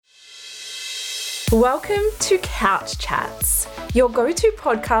Welcome to Couch Chats, your go-to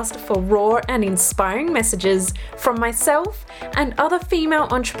podcast for raw and inspiring messages from myself and other female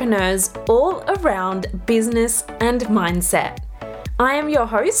entrepreneurs all around business and mindset. I am your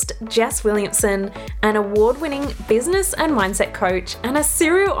host, Jess Williamson, an award-winning business and mindset coach and a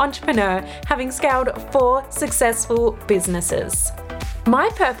serial entrepreneur having scaled 4 successful businesses. My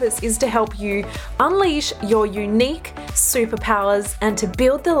purpose is to help you unleash your unique superpowers and to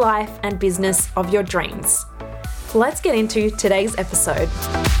build the life and business of your dreams. Let's get into today's episode.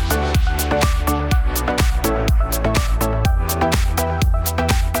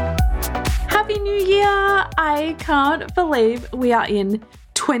 Happy New Year! I can't believe we are in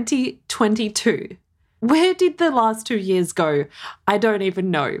 2022. Where did the last 2 years go? I don't even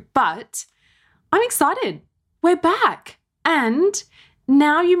know, but I'm excited. We're back. And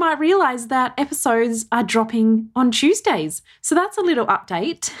now you might realize that episodes are dropping on Tuesdays. So that's a little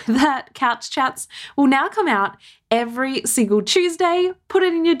update that Couch Chats will now come out every single Tuesday. Put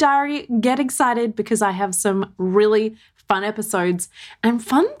it in your diary, get excited because I have some really fun episodes and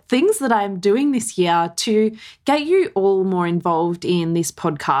fun things that I'm doing this year to get you all more involved in this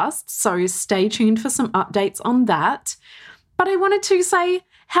podcast. So stay tuned for some updates on that. But I wanted to say,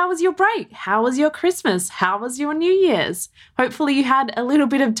 how was your break? How was your Christmas? How was your New Year's? Hopefully you had a little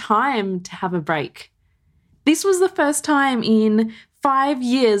bit of time to have a break. This was the first time in 5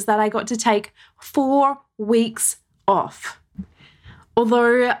 years that I got to take 4 weeks off.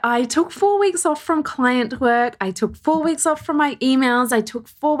 Although I took 4 weeks off from client work, I took 4 weeks off from my emails, I took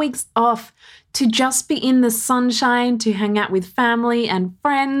 4 weeks off to just be in the sunshine, to hang out with family and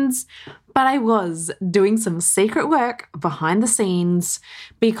friends. But I was doing some secret work behind the scenes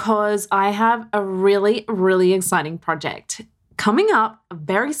because I have a really, really exciting project coming up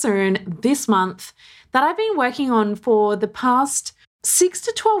very soon this month that I've been working on for the past 6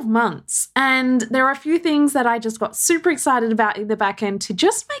 to 12 months. And there are a few things that I just got super excited about in the back end to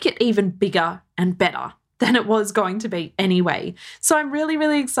just make it even bigger and better than it was going to be anyway. So I'm really,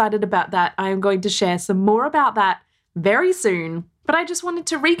 really excited about that. I am going to share some more about that very soon. But I just wanted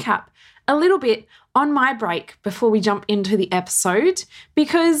to recap a little bit on my break before we jump into the episode,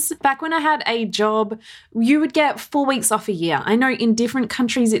 because back when I had a job, you would get 4 weeks off a year. I know in different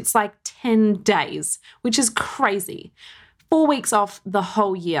countries it's like 10 days, which is crazy. 4 weeks off the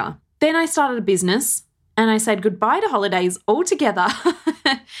whole year. Then I started a business and I said goodbye to holidays altogether.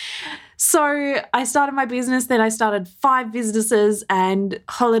 So I started my business, then I started 5 businesses and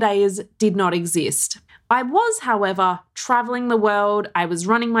holidays did not exist. I was, however, traveling the world. I was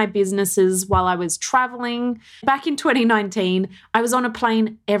running my businesses while I was traveling. Back in 2019, I was on a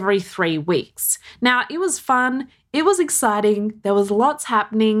plane every 3 weeks. Now, it was fun. It was exciting. There was lots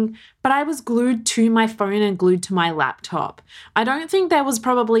happening, but I was glued to my phone and glued to my laptop. I don't think there was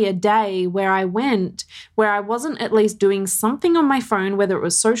probably a day where I went where I wasn't at least doing something on my phone, whether it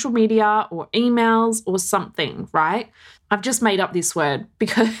was social media or emails or something, right? I've just made up this word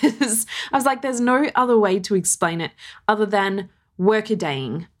because I was like, there's no other way to explain it other than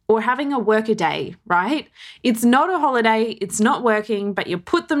workadaying or having a workaday, right? It's not a holiday, it's not working, but you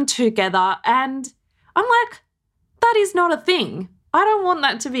put them together and I'm like, that is not a thing. I don't want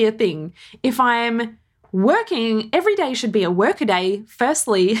that to be a thing. If I'm working, every day should be a workaday,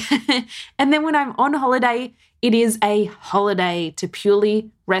 firstly, and then when I'm on holiday, it is a holiday to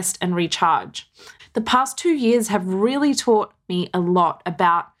purely rest and recharge. The past 2 years have really taught me a lot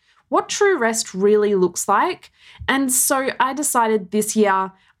about what true rest really looks like. And so I decided this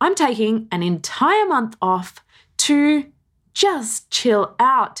year I'm taking an entire month off to just chill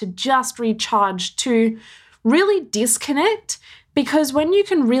out, to just recharge, to really disconnect. Because when you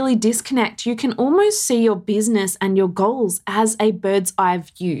can really disconnect, you can almost see your business and your goals as a bird's eye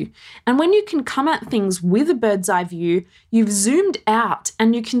view. And when you can come at things with a bird's eye view, you've zoomed out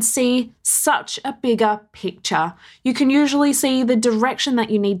and you can see such a bigger picture. You can usually see the direction that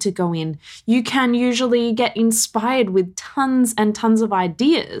you need to go in. You can usually get inspired with tons and tons of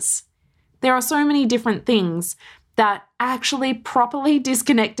ideas. There are so many different things that actually properly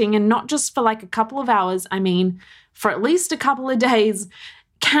disconnecting, and not just for like a couple of hours, I mean, for at least a couple of days,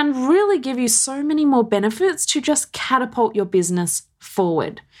 can really give you so many more benefits to just catapult your business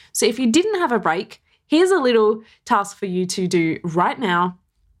forward. So if you didn't have a break, here's a little task for you to do right now.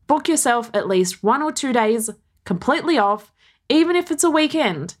 Book yourself at least 1 or 2 days completely off, even if it's a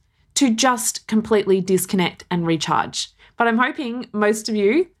weekend, to just completely disconnect and recharge. But I'm hoping most of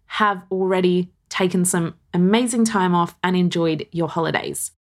you have already taken some amazing time off and enjoyed your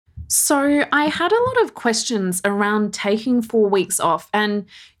holidays. So I had a lot of questions around taking 4 weeks off, and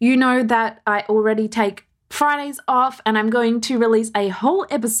you know that I already take Friday's off, and I'm going to release a whole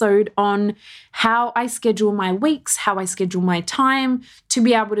episode on how I schedule my weeks, how I schedule my time to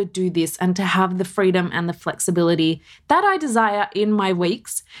be able to do this and to have the freedom and the flexibility that I desire in my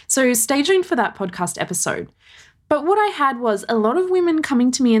weeks. So stay tuned for that podcast episode. But what I had was a lot of women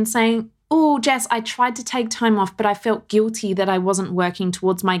coming to me and saying, "Oh, Jess, I tried to take time off, but I felt guilty that I wasn't working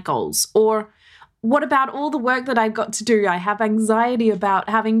towards my goals." Or, "What about all the work that I got to do? I have anxiety about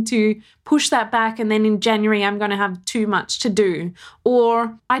having to push that back, and then in January I'm going to have too much to do."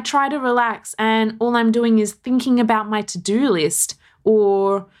 Or, "I try to relax and all I'm doing is thinking about my to-do list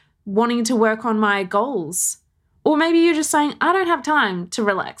or wanting to work on my goals." Or maybe you're just saying, "I don't have time to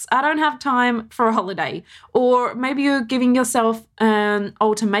relax. I don't have time for a holiday." Or maybe you're giving yourself an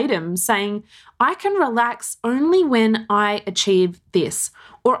ultimatum saying, "I can relax only when I achieve this."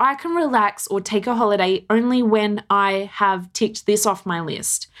 Or "I can relax or take a holiday only when I have ticked this off my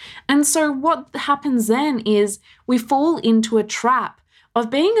list." And so what happens then is we fall into a trap of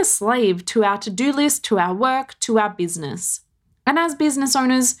being a slave to our to-do list, to our work, to our business. And as business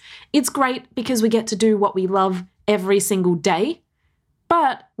owners, it's great because we get to do what we love every single day,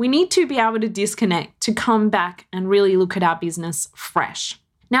 but we need to be able to disconnect, to come back and really look at our business fresh.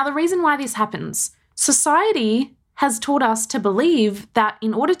 Now, the reason why this happens, society has taught us to believe that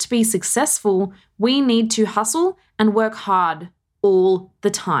in order to be successful, we need to hustle and work hard all the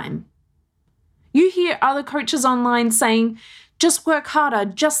time. You hear other coaches online saying, "Just work harder,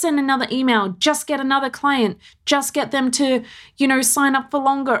 just send another email, just get another client, just get them to, sign up for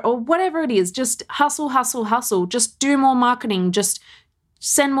longer," or whatever it is. Just hustle, hustle, hustle. Just do more marketing, just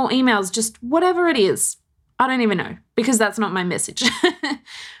send more emails, just whatever it is. I don't even know because that's not my message.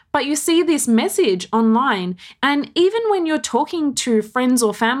 But you see this message online, and even when you're talking to friends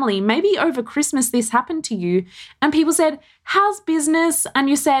or family, maybe over Christmas this happened to you, and people said, "How's business?" And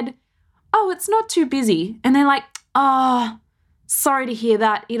you said, "Oh, it's not too busy." And they're like, "Oh, sorry to hear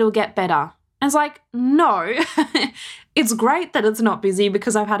that, it'll get better." And it's like, no, it's great that it's not busy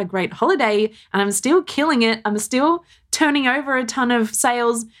because I've had a great holiday and I'm still killing it. I'm still turning over a ton of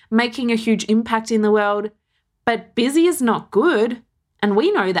sales, making a huge impact in the world. But busy is not good. And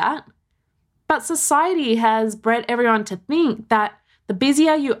we know that. But society has bred everyone to think that the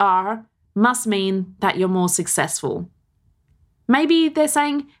busier you are must mean that you're more successful. Maybe they're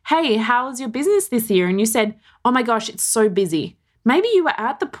saying, "Hey, how was your business this year?" And you said, "Oh my gosh, it's so busy." Maybe you were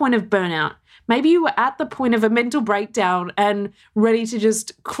at the point of burnout. Maybe you were at the point of a mental breakdown and ready to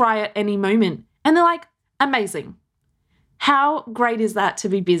just cry at any moment. And they're like, "Amazing. How great is that to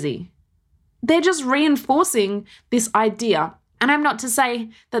be busy?" They're just reinforcing this idea. And I'm not to say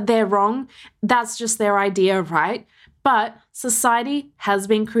that they're wrong. That's just their idea, right? But society has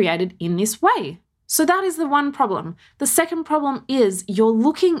been created in this way. So that is the one problem. The second problem is you're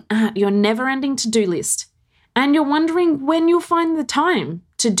looking at your never-ending to-do list and you're wondering when you'll find the time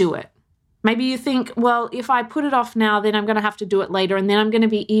to do it. Maybe you think, well, if I put it off now, then I'm going to have to do it later and then I'm going to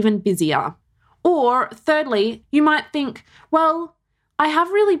be even busier. Or thirdly, you might think, well, I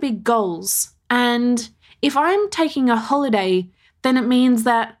have really big goals, and if I'm taking a holiday, then it means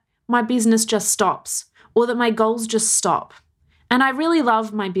that my business just stops or that my goals just stop. And I really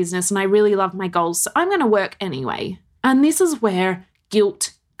love my business and I really love my goals, so I'm going to work anyway. And this is where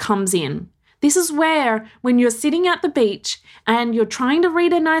guilt comes in. This is where when you're sitting at the beach and you're trying to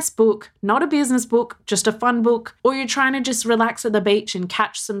read a nice book, not a business book, just a fun book, or you're trying to just relax at the beach and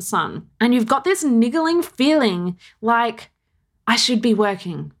catch some sun, and you've got this niggling feeling like, I should be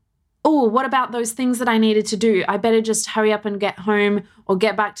working. Oh, what about those things that I needed to do? I better just hurry up and get home or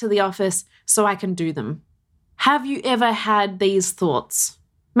get back to the office so I can do them. Have you ever had these thoughts?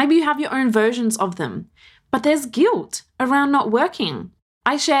 Maybe you have your own versions of them, but there's guilt around not working.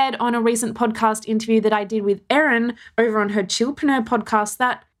 I shared on a recent podcast interview that I did with Erin over on her Chillpreneur podcast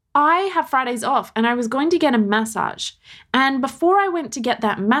that I have Fridays off and I was going to get a massage. And before I went to get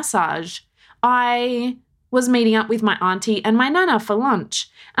that massage, I was meeting up with my auntie and my nana for lunch.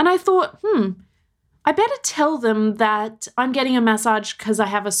 And I thought, I better tell them that I'm getting a massage because I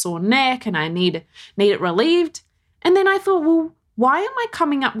have a sore neck and I need it relieved. And then I thought, well, why am I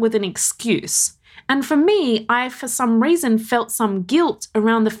coming up with an excuse? And for me, I, for some reason, felt some guilt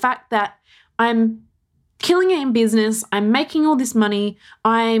around the fact that I'm killing it in business, I'm making all this money,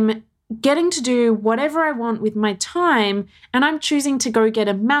 I'm getting to do whatever I want with my time, and I'm choosing to go get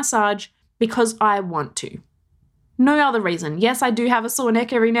a massage because I want to. No other reason. Yes, I do have a sore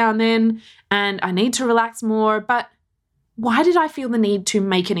neck every now and then, and I need to relax more, but why did I feel the need to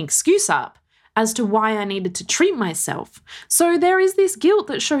make an excuse up as to why I needed to treat myself. So there is this guilt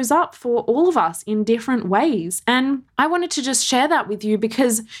that shows up for all of us in different ways. And I wanted to just share that with you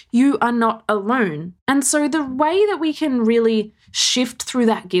because you are not alone. And so the way that we can really shift through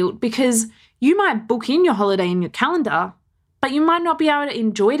that guilt, because you might book in your holiday in your calendar, but you might not be able to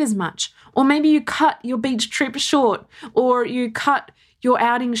enjoy it as much. Or maybe you cut your beach trip short, or you cut your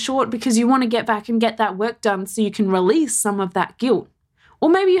outing short because you want to get back and get that work done so you can release some of that guilt. Or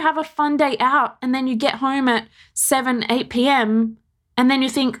maybe you have a fun day out and then you get home at 7, 8 p.m. and then you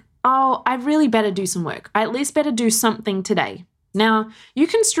think, oh, I really better do some work. I at least better do something today. Now, you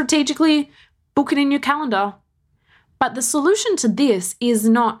can strategically book it in your calendar, but the solution to this is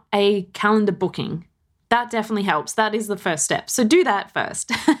not a calendar booking. That definitely helps. That is the first step. So do that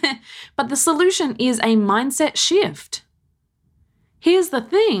first. But the solution is a mindset shift. Here's the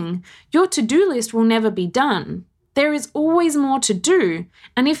thing, your to-do list will never be done. There is always more to do.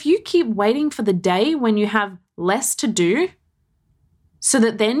 And if you keep waiting for the day when you have less to do, so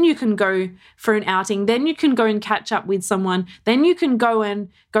that then you can go for an outing, then you can go and catch up with someone, then you can go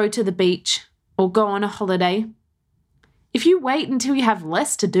to the beach or go on a holiday. If you wait until you have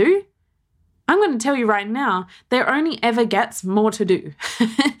less to do, I'm going to tell you right now, there only ever gets more to do.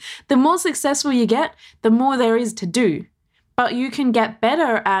 The more successful you get, the more there is to do. But you can get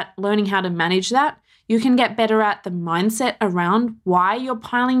better at learning how to manage that. You can get better at the mindset around why you're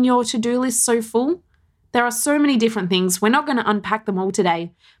piling your to-do list so full. There are so many different things. We're not going to unpack them all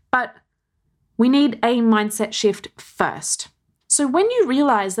today, but we need a mindset shift first. So when you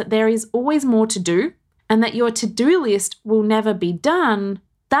realize that there is always more to do and that your to-do list will never be done,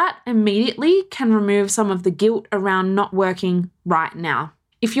 that immediately can remove some of the guilt around not working right now.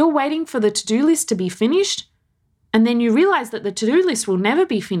 If you're waiting for the to-do list to be finished, and then you realize that the to-do list will never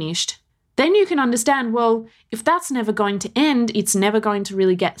be finished, then you can understand, well, if that's never going to end, it's never going to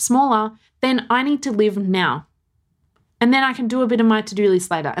really get smaller, then I need to live now. And then I can do a bit of my to-do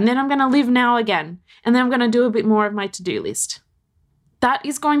list later. And then I'm going to live now again. And then I'm going to do a bit more of my to-do list. That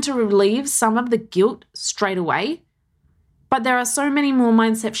is going to relieve some of the guilt straight away. But there are so many more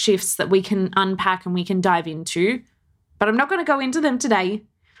mindset shifts that we can unpack and we can dive into. But I'm not going to go into them today.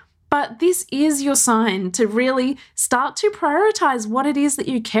 But this is your sign to really start to prioritize what it is that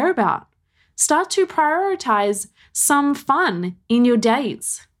you care about. Start to prioritize some fun in your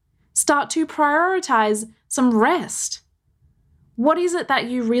days. Start to prioritize some rest. What is it that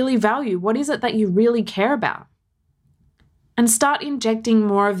you really value? What is it that you really care about? And start injecting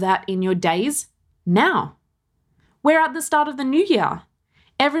more of that in your days now. We're at the start of the new year.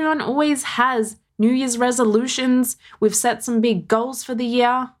 Everyone always has New Year's resolutions. We've set some big goals for the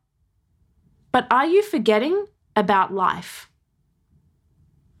year. But are you forgetting about life?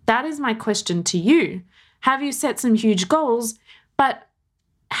 That is my question to you. Have you set some huge goals, but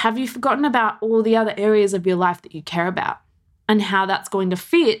have you forgotten about all the other areas of your life that you care about and how that's going to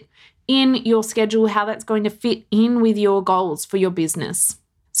fit in your schedule, how that's going to fit in with your goals for your business?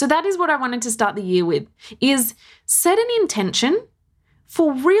 So that is what I wanted to start the year with, is set an intention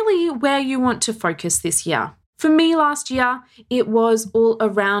for really where you want to focus this year. For me last year, it was all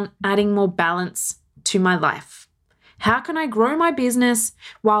around adding more balance to my life. How can I grow my business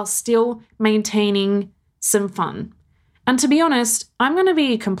while still maintaining some fun? And to be honest, I'm going to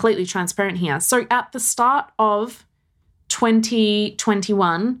be completely transparent here. So at the start of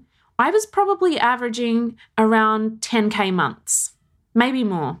 2021, I was probably averaging around 10K months, maybe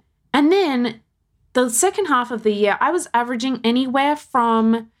more. And then the second half of the year, I was averaging anywhere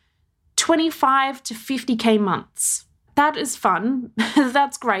from 25 to 50K months. That is fun.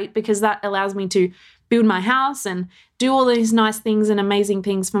 That's great because that allows me to build my house and do all these nice things and amazing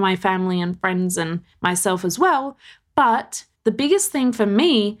things for my family and friends and myself as well. But the biggest thing for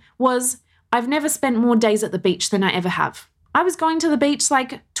me was I've never spent more days at the beach than I ever have. I was going to the beach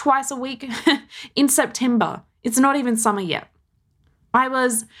like twice a week in September. It's not even summer yet. I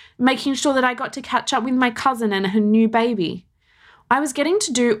was making sure that I got to catch up with my cousin and her new baby. I was getting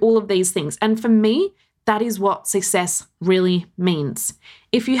to do all of these things. And for me, that is what success really means.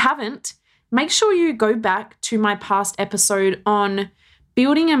 If you haven't, make sure you go back to my past episode on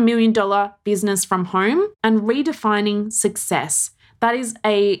building $1 million business from home and redefining success. That is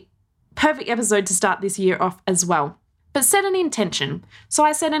a perfect episode to start this year off as well. But set an intention. So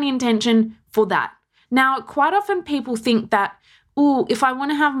I set an intention for that. Now, quite often people think that, if I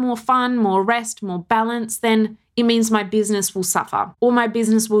want to have more fun, more rest, more balance, then it means my business will suffer or my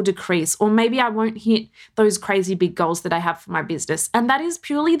business will decrease, or maybe I won't hit those crazy big goals that I have for my business. And that is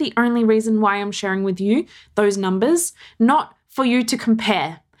purely the only reason why I'm sharing with you those numbers, not for you to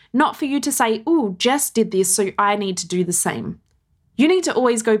compare, not for you to say, Jess did this, so I need to do the same. You need to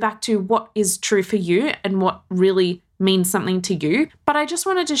always go back to what is true for you and what really means something to you. But I just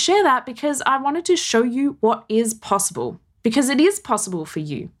wanted to share that because I wanted to show you what is possible, because it is possible for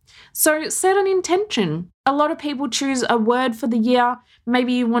you. So set an intention. A lot of people choose a word for the year.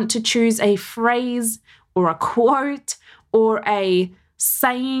 Maybe you want to choose a phrase or a quote or a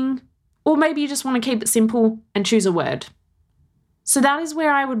saying, or maybe you just want to keep it simple and choose a word. So that is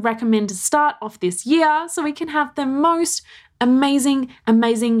where I would recommend to start off this year so we can have the most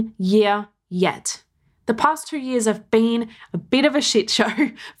amazing year yet. The past 2 years have been a bit of a shit show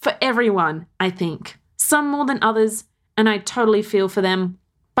for everyone, I think. Some more than others, and I totally feel for them.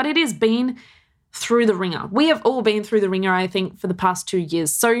 But it has been through the ringer. We have all been through the ringer, I think, for the past 2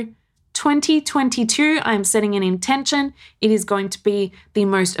 years. So 2022, I am setting an intention. It is going to be the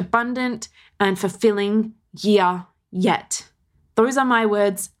most abundant and fulfilling year yet. Those are my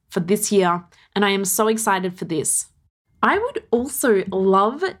words for this year, and I am so excited for this. I would also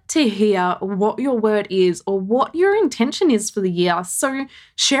love to hear what your word is or what your intention is for the year. So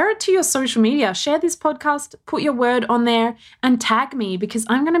share it to your social media. Share this podcast, put your word on there and tag me because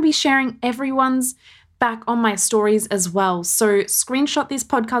I'm going to be sharing everyone's back on my stories as well. So screenshot this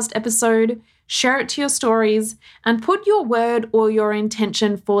podcast episode, share it to your stories and put your word or your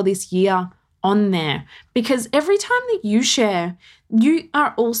intention for this year on there because every time that you share, you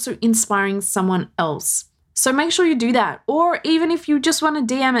are also inspiring someone else. So make sure you do that. Or even if you just want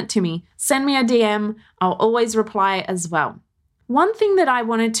to DM it to me, send me a DM. I'll always reply as well. One thing that I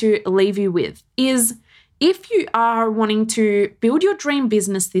wanted to leave you with is if you are wanting to build your dream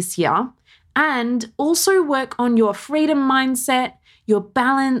business this year and also work on your freedom mindset, your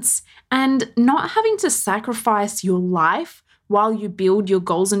balance, and not having to sacrifice your life while you build your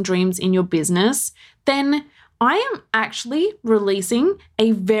goals and dreams in your business, then I am actually releasing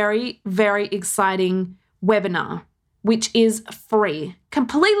a very exciting webinar, which is free,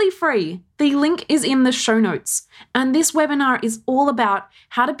 completely free. The link is in the show notes. And this webinar is all about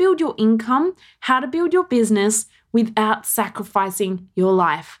how to build your income, how to build your business without sacrificing your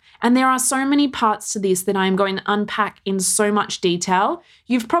life. And there are so many parts to this that I'm going to unpack in so much detail.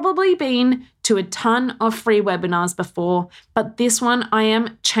 You've probably been to a ton of free webinars before, but this one I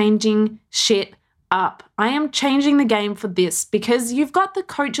am changing shit up. I am changing the game for this because you've got the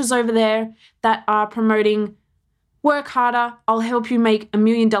coaches over there that are promoting work harder, I'll help you make $1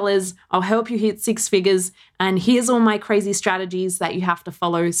 million, I'll help you hit 6 figures, and here's all my crazy strategies that you have to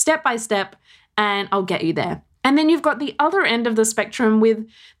follow step by step, and I'll get you there. And then you've got the other end of the spectrum with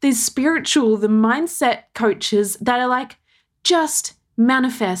the spiritual, the mindset coaches that are like, just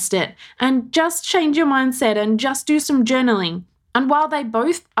manifest it and just change your mindset and just do some journaling. And while they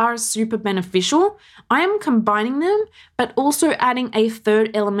both are super beneficial, I am combining them, but also adding a third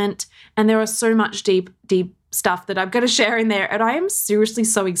element. And there are so much deep stuff that I've got to share in there. And I am seriously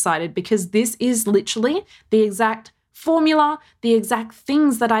so excited because this is literally the exact formula, the exact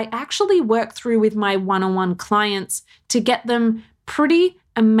things that I actually work through with my one-on-one clients to get them pretty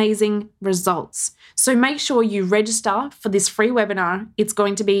amazing results. So make sure you register for this free webinar. It's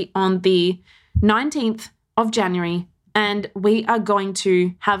going to be on the 19th of January. And we are going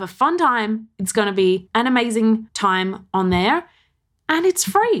to have a fun time. It's going to be an amazing time on there. And it's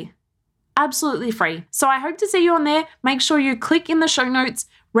free. Absolutely free. So I hope to see you on there. Make sure you click in the show notes,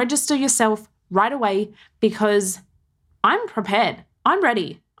 register yourself right away because I'm prepared. I'm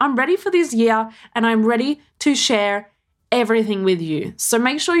ready. I'm ready for this year and I'm ready to share everything with you. So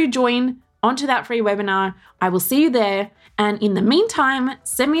make sure you join onto that free webinar. I will see you there. And in the meantime,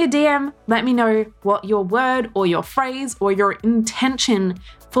 send me a DM. Let me know what your word or your phrase or your intention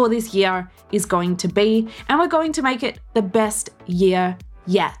for this year is going to be. And we're going to make it the best year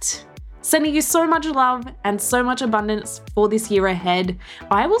yet. Sending you so much love and so much abundance for this year ahead.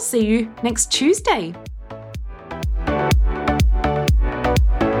 I will see you next Tuesday.